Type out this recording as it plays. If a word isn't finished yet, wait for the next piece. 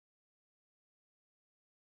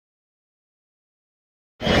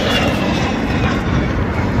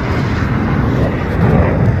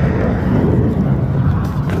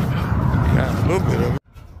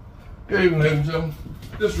Good evening, ladies and gentlemen.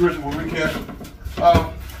 This is Richard with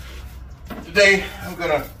Recap. Today I'm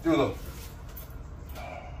gonna do the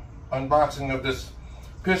unboxing of this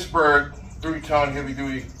Pittsburgh 3-ton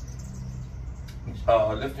heavy-duty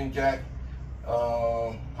lifting jack,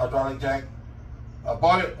 hydraulic jack. I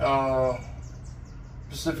bought it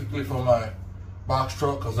specifically for my box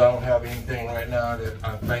truck because I don't have anything right now that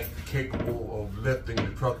I think capable of lifting the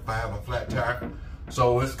truck if I have a flat tire.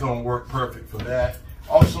 So it's gonna work perfect for that.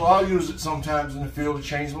 Also, I'll use it sometimes in the field to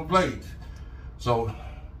change my blades. So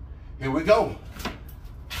here we go.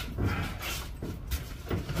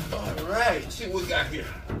 All right, let's see what we got here.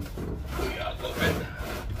 We got a little bit.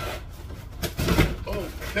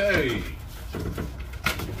 Okay.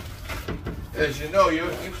 As you know,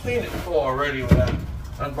 you've seen it before already when I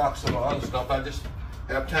unbox some of the other stuff. I just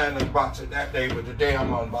have time to unbox it that day, but today I'm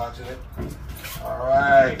unboxing it. All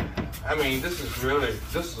right. I mean, this is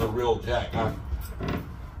a real jack.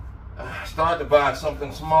 I started to buy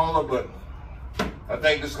something smaller, but I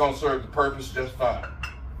think this is going to serve the purpose just fine.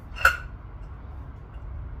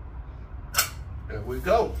 There we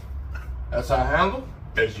go. That's our handle,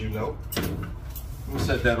 as you know. Let me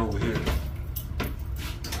set that over here.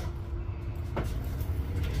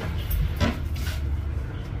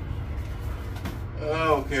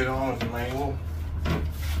 Okay, the owner's manual.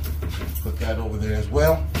 Put that over there as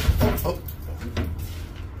well.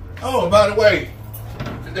 Oh, by the way,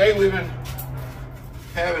 today we've been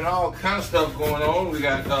having all kind of stuff going on. We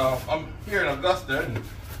got, I'm here in Augusta, and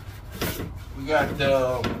we got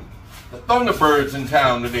the Thunderbirds in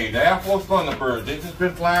town today, the AIRFORCE Thunderbirds. They've just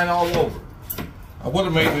been flying all over. I would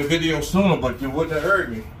have made the video sooner, but you wouldn't have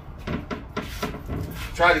heard me.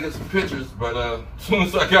 Tried to get some pictures, but as soon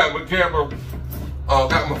as I got my camera,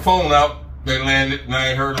 got my phone out, they landed, and I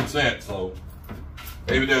ain't heard them since. So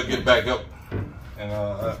maybe they'll get back up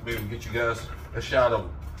and maybe get you guys a shot of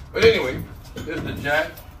them. But anyway, here's the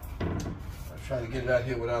jack. I'm trying to get it out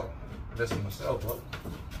here without messing myself up.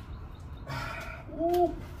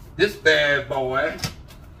 Ooh, this bad boy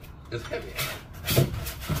is heavy.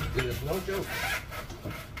 It is no joke.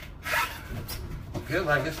 Feels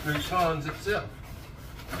like it's 3 tons itself.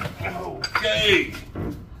 Okay,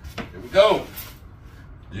 here we go.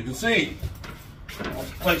 You can see,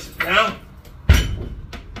 let's place it down.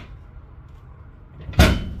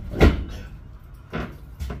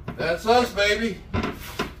 That's us, baby.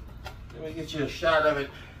 Let me get you a shot of it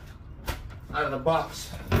out of the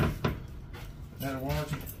box. Is that a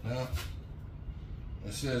warranty? No.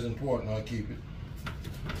 It says important, I'll keep it.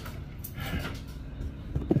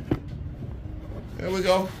 There we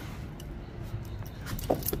go.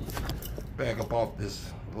 Back up off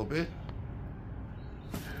this a little bit.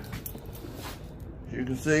 You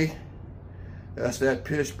can see, that's that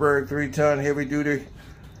Pittsburgh 3-ton heavy-duty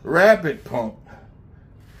rapid pump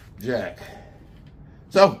jack.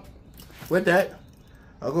 So, with that,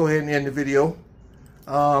 I'll go ahead and end the video.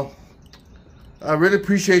 I really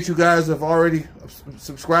appreciate you guys have already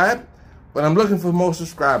subscribed, but I'm looking for more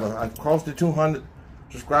subscribers. I've crossed the 200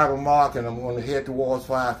 subscriber mark, and I'm going to head towards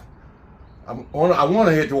I want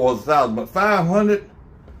to head towards 1,000, but 500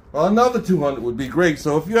 or another 200 would be great.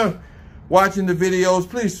 So if you're watching the videos,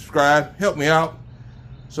 please subscribe, help me out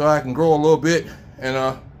so I can grow a little bit,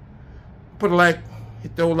 and put a like,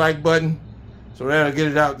 hit the old like button so that'll get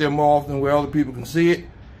it out there more often where other people can see it,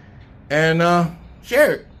 and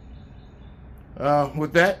share it.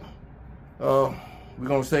 With that, we're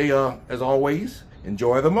gonna say, as always,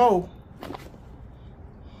 enjoy the mow.